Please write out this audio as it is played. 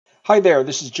Hi there,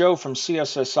 this is Joe from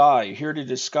CSSI, here to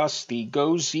discuss the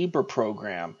Go Zebra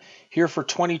program, here for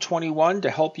 2021 to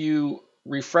help you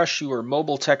refresh your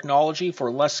mobile technology for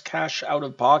less cash out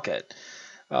of pocket.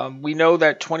 We know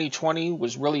that 2020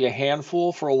 was really a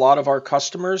handful for a lot of our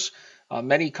customers.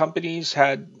 Many companies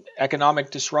had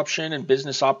economic disruption and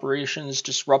business operations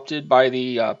disrupted by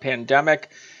the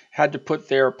pandemic, had to put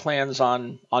their plans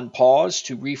on pause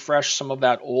to refresh some of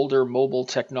that older mobile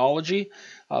technology.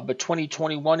 But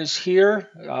 2021 is here.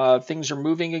 Things are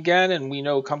moving again, and we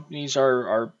know companies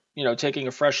are taking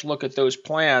a fresh look at those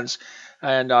plans.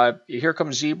 And here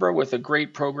comes Zebra with a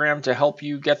great program to help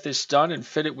you get this done and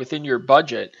fit it within your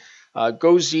budget.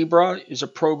 Go Zebra is a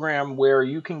program where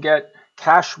you can get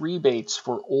cash rebates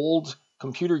for old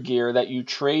computer gear that you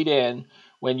trade in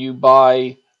when you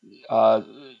buy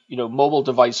mobile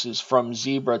devices from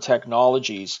Zebra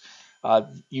Technologies.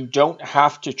 You don't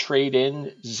have to trade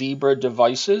in Zebra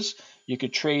devices. You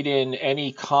could trade in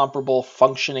any comparable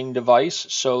functioning device.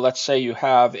 So let's say you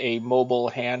have a mobile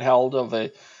handheld of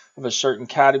a certain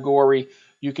category.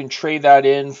 You can trade that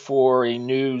in for a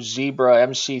new Zebra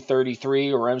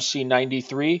MC33 or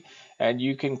MC93, and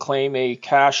you can claim a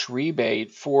cash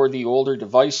rebate for the older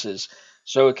devices.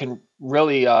 So it can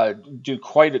really do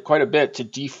quite a bit to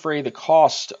defray the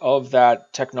cost of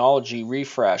that technology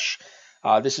refresh.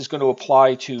 This is going to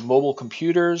apply to mobile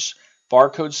computers,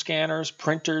 barcode scanners,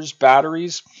 printers,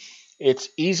 batteries. It's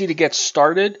easy to get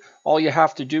started. All you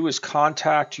have to do is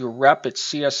contact your rep at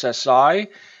CSSI,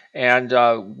 and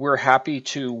we're happy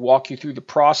to walk you through the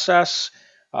process.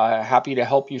 Happy to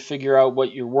help you figure out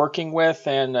what you're working with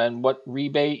and what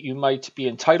rebate you might be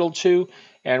entitled to.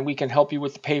 And we can help you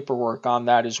with the paperwork on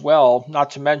that as well.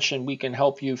 Not to mention, we can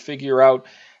help you figure out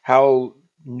how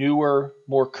newer,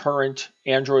 more current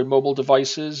Android mobile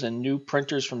devices and new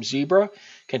printers from Zebra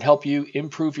can help you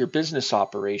improve your business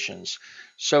operations.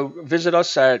 So visit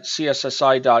us at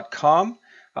cssi.com.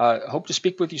 Hope to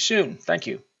speak with you soon. Thank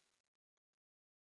you.